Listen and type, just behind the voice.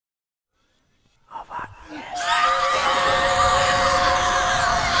Let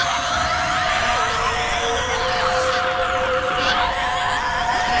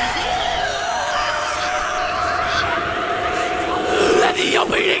the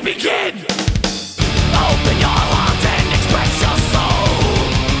opening begin. Open your heart and express your soul.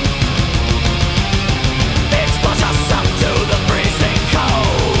 Expose yourself to the freezing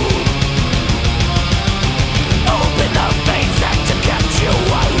cold. Open the veins that have kept you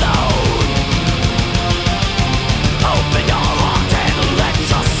alone. Open your heart and let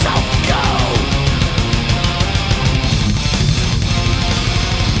yourself go.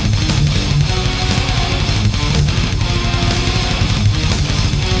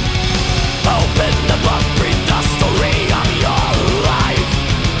 Open the book, read the story of your life.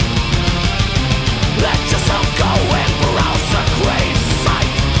 Let yourself go and browse a great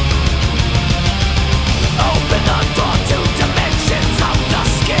sight. Open the door to dimensions of the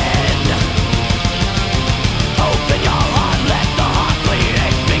skin. Open your heart, let the heart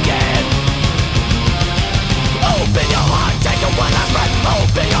bleeding begin. Open your heart, take a one last breath.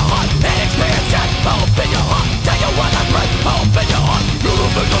 Open your heart and experience death. Open your heart, take a one last breath. Open your heart, you're the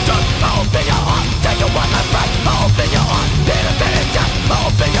victim death. Open your heart, take a one last breath. Open your heart, in a minute death.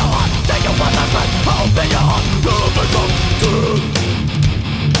 Open your heart, take a one last breath. Open your heart, you're the victim death.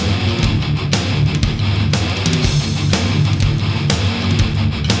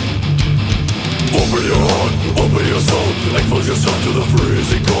 Open your heart, open your soul, expose yourself to the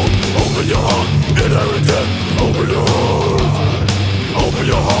freezing cold. Open your heart, inherent death. Open your heart. Open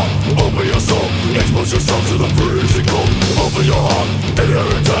your heart, open your soul, expose yourself to the freezing cold. Open your heart,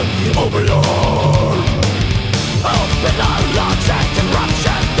 inherent death. Open your heart. Open the lungs and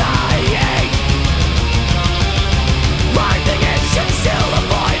eruption dying. Writhing itch and still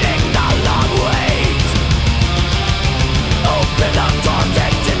avoiding the long wait. Open the door,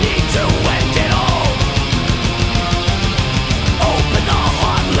 take the need to end it all. Open the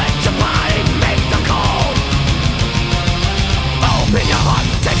heart, let your body make the call. Open your heart,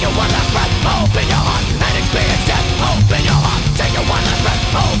 take your one last breath. Open your heart and experience death. Open your heart, take your one last breath.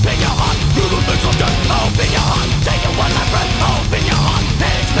 Open your heart, you the victim death. Open your heart, take your one last breath. Open your heart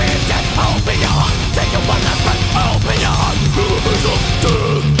and experience death. Open your heart, take your one last breath. Open your heart, you the victim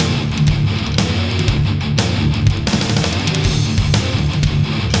death.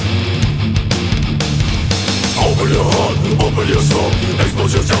 Open your heart, open your soul,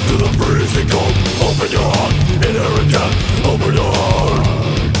 expose yourself to the freezing cold. Open your heart, inherent death. Open your heart.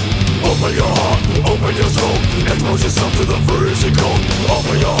 Open your heart, open your soul, expose yourself to the freezing cold.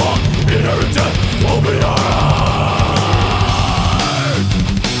 Open